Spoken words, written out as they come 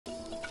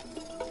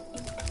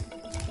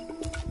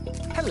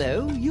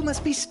Hello, you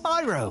must be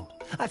Spyro.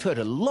 I've heard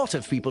a lot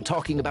of people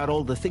talking about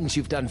all the things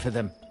you've done for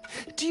them.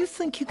 Do you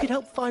think you could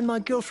help find my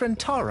girlfriend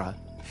Tara?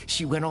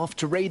 She went off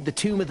to raid the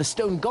tomb of the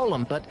stone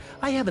golem, but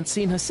I haven't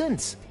seen her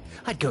since.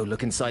 I'd go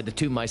look inside the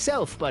tomb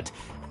myself, but,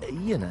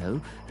 you know,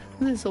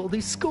 there's all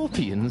these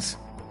scorpions.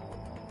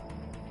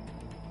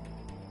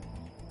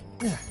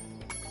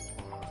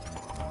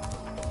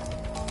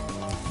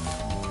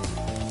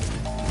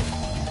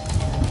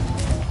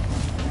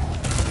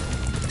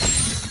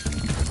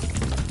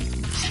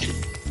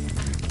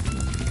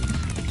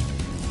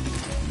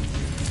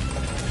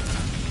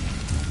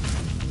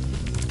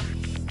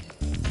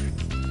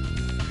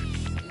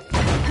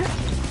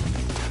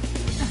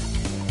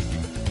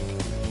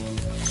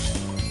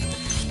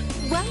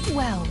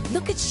 Well,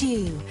 look at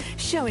you,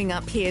 showing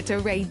up here to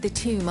raid the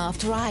tomb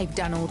after I've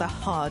done all the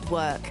hard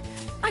work.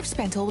 I've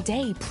spent all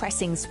day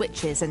pressing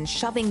switches and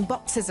shoving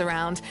boxes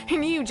around,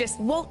 and you just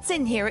waltz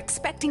in here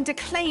expecting to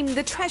claim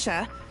the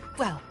treasure?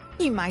 Well,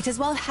 you might as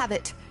well have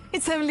it.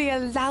 It's only a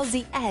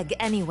lousy egg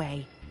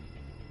anyway.